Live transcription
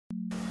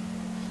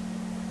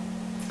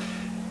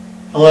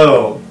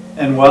Hello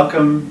and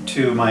welcome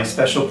to my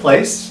special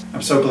place.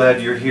 I'm so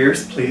glad you're here.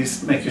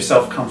 Please make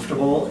yourself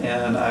comfortable,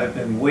 and I've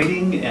been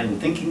waiting and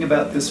thinking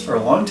about this for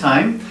a long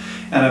time,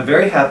 and I'm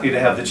very happy to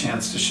have the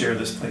chance to share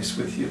this place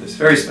with you, this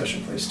very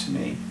special place to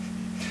me.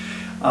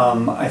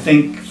 I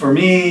think for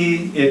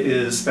me it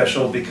is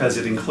special because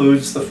it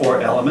includes the four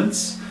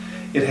elements.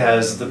 It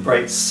has the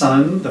bright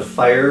sun, the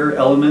fire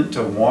element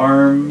to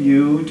warm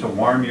you, to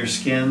warm your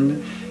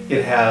skin.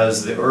 It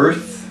has the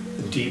earth,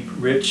 the deep,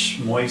 rich,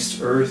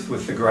 moist earth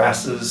with the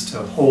grasses to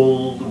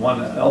hold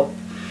one up,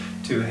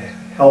 to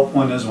help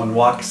one as one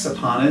walks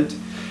upon it.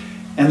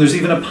 And there's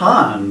even a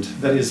pond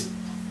that is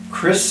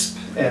crisp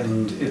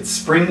and it's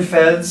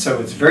spring-fed, so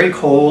it's very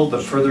cold. The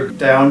further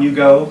down you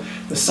go,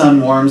 the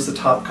sun warms the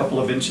top couple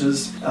of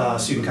inches,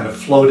 so you can kind of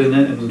float in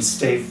it and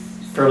stay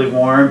fairly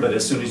warm, but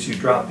as soon as you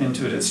drop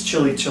into it, it's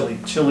chilly, chilly,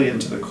 chilly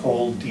into the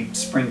cold, deep,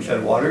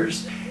 spring-fed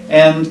waters.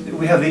 And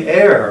we have the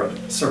air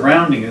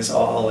surrounding us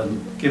all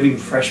and giving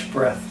fresh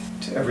breath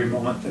to every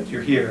moment that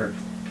you're here.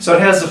 So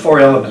it has the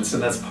four elements,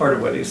 and that's part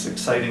of what is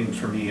exciting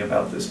for me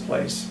about this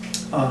place.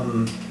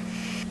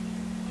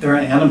 There are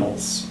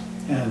animals,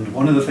 and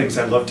one of the things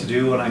I love to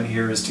do when I'm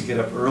here is to get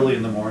up early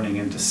in the morning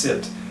and to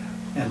sit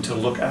and to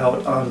look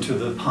out onto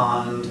the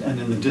pond, and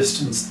in the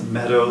distance the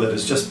meadow that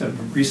has just been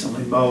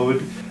recently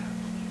mowed.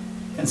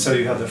 And so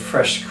you have the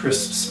fresh,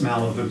 crisp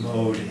smell of the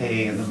mowed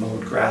hay and the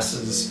mowed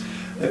grasses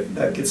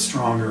that gets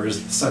stronger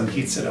as the sun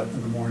heats it up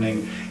in the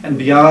morning. And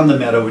beyond the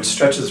meadow, which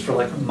stretches for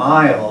like a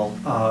mile,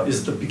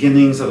 is the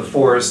beginnings of the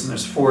forest, and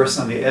there's forests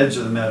on the edge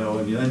of the meadow,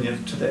 and then you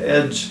to the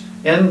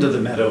end of the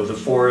meadow, the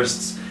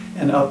forests,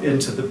 and up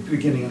into the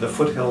beginning of the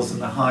foothills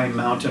and the high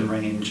mountain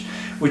range,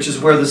 which is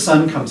where the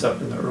sun comes up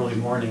in the early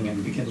morning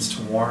and begins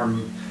to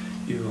warm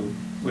you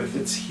with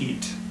its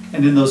heat.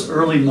 And in those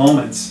early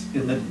moments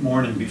in the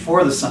morning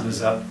before the sun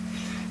is up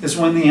is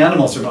when the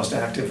animals are most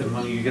active, and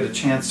when you get a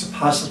chance to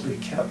possibly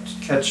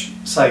catch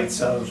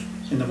sights of,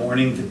 in the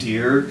morning, the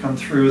deer come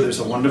through. There's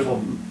a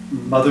wonderful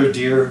mother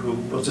deer who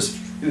will just,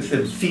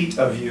 within feet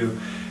of you,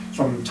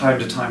 from time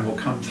to time will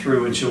come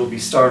through, and she will be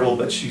startled,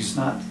 but she's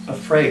not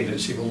afraid, and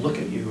she will look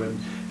at you and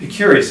be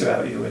curious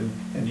about you,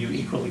 and you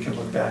equally can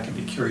look back and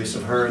be curious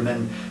of her. And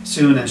then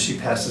soon as she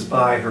passes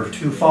by her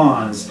two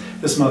fawns,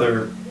 this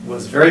mother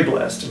was very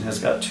blessed and has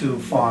got two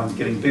fawns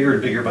getting bigger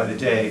and bigger by the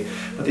day,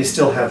 but they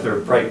still have their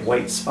bright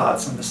white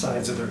spots on the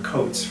sides of their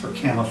coats for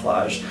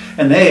camouflage.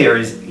 And they are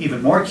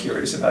even more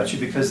curious about you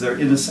because they're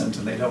innocent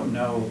and they don't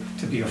know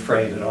to be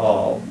afraid at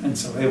all. And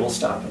so they will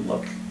stop and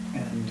look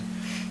and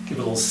give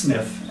a little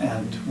sniff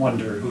and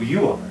wonder who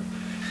you are.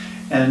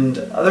 And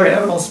other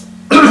animals,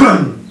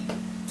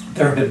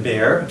 there have been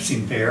bear. I've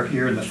seen bear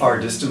here in the far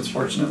distance,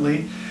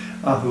 fortunately,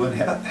 who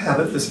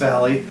inhabit this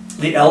valley.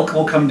 The elk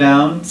will come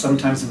down,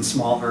 sometimes in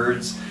small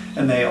herds,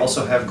 and they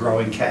also have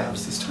growing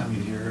calves this time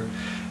of year.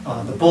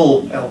 The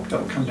bull elk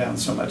don't come down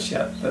so much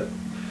yet, but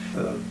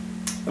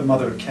the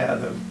mother cat,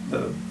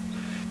 the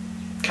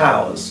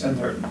cows and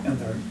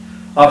their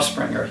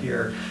offspring are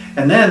here.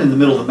 And then in the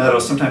middle of the meadow,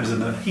 sometimes in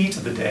the heat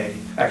of the day,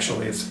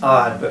 actually it's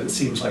odd, but it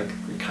seems like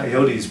the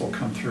coyotes will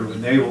come through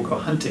and they will go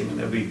hunting, and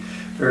they'll be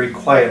very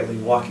quietly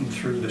walking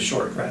through the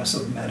short grass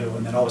of the meadow,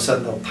 and then all of a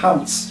sudden they'll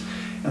pounce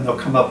and they'll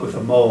come up with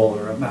a mole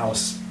or a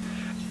mouse.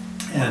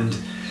 And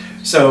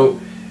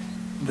so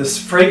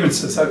this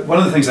fragrances, one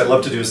of the things I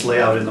love to do is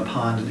lay out in the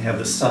pond and have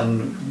the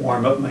sun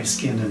warm up my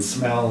skin and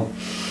smell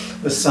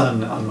the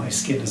sun on my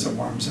skin as it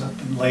warms up,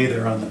 and lay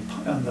there on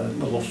the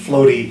little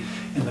floaty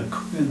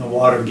in the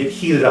water and get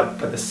heated up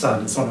by the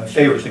sun. It's one of my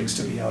favorite things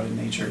to be out in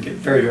nature and get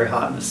very, very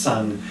hot in the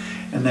sun,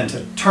 and then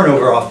to turn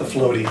over off the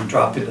floaty and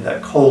drop into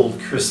that cold,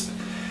 crisp,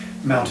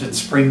 mountain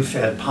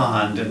spring-fed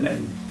pond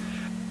and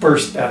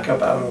burst back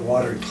up out of the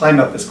water and climb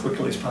up as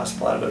quickly as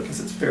possible out of it because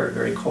it's very,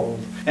 very cold.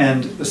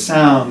 And the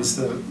sounds,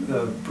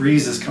 the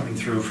breezes coming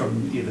through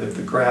from either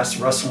the grass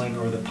rustling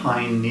or the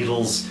pine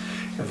needles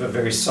have a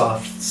very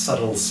soft,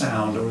 subtle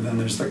sound, or then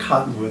there's the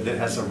cottonwood that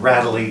has a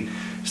rattly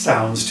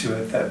sounds to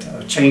it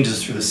that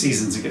changes through the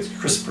seasons. It gets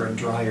crisper and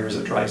drier as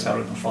it dries out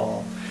in the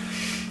fall.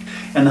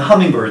 And the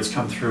hummingbirds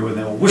come through and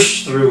they'll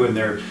whoosh through, and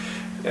they're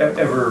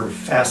ever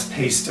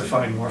fast-paced to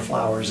find more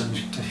flowers and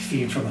to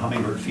feed from the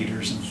hummingbird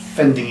feeders, and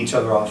fending each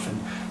other off and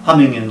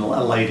humming and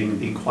alighting and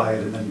being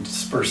quiet and then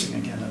dispersing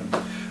again,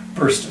 a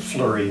burst of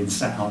flurry and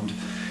sound.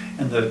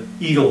 And the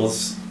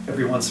eagles,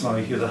 every once in a while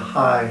you hear the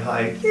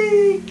high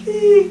geek,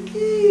 geek,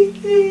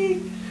 geek,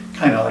 geek,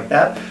 kind of like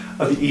that,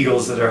 of the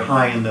eagles that are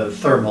high in the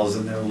thermals,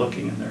 and they're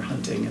looking and they're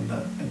hunting, and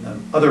the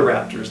other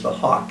raptors, the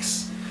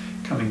hawks,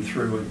 coming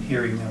through and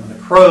hearing them, and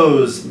the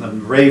crows and the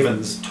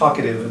ravens,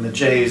 talkative, and the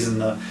jays and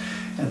the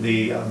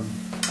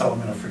I'm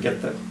going to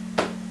forget the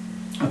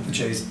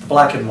jays, the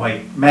black and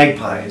white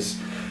magpies,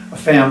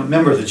 a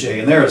member of the jay,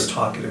 and they're as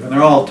talkative, and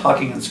they're all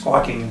talking and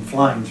squawking and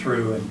flying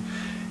through,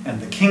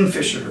 and the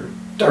kingfisher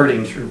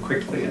darting through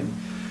quickly, and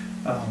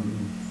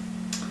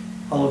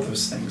all of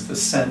those things, the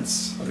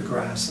scents of the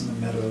grass and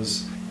the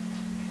meadows.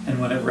 And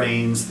when it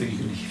rains, you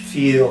can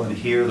feel and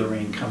hear the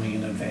rain coming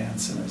in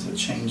advance, and as it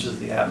changes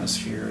the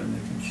atmosphere, and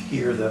you can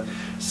hear the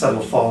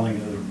subtle falling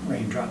of the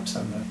raindrops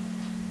on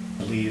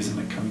the leaves and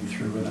it coming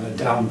through, and then a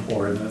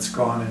downpour, and then it's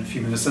gone in a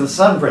few minutes, and the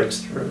sun breaks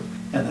through.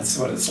 And that's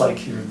what it's like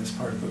here in this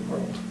part of the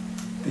world.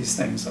 These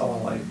things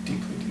all I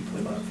deeply,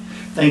 deeply love.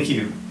 Thank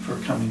you for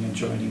coming and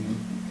joining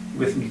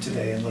with me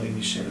today and letting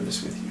me share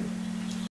this with you.